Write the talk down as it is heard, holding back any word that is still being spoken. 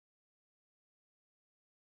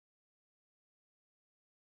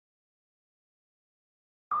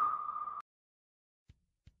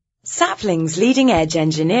Sapling's leading-edge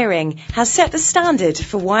engineering has set the standard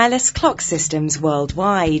for wireless clock systems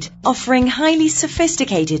worldwide, offering highly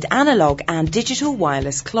sophisticated analog and digital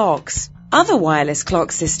wireless clocks. Other wireless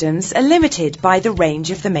clock systems are limited by the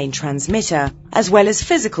range of the main transmitter, as well as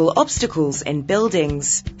physical obstacles in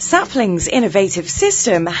buildings. Sapling's innovative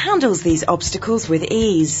system handles these obstacles with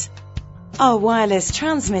ease. Our wireless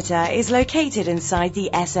transmitter is located inside the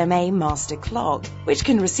SMA master clock, which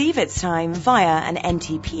can receive its time via an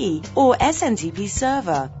NTP or SNTP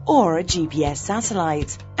server or a GPS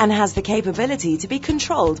satellite, and has the capability to be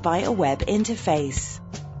controlled by a web interface.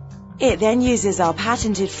 It then uses our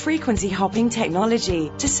patented frequency hopping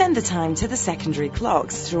technology to send the time to the secondary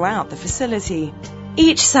clocks throughout the facility.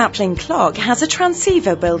 Each Sapling clock has a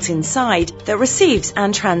transceiver built inside that receives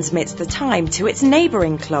and transmits the time to its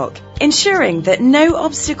neighbouring clock, ensuring that no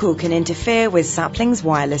obstacle can interfere with Sapling's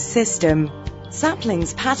wireless system.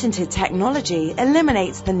 Sapling's patented technology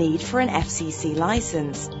eliminates the need for an FCC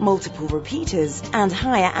license, multiple repeaters, and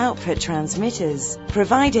higher output transmitters,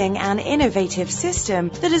 providing an innovative system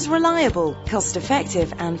that is reliable,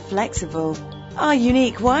 cost-effective, and flexible. Our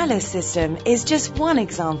unique wireless system is just one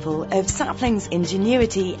example of Sapling's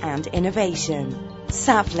ingenuity and innovation.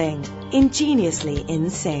 Sapling, ingeniously in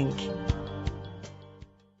sync.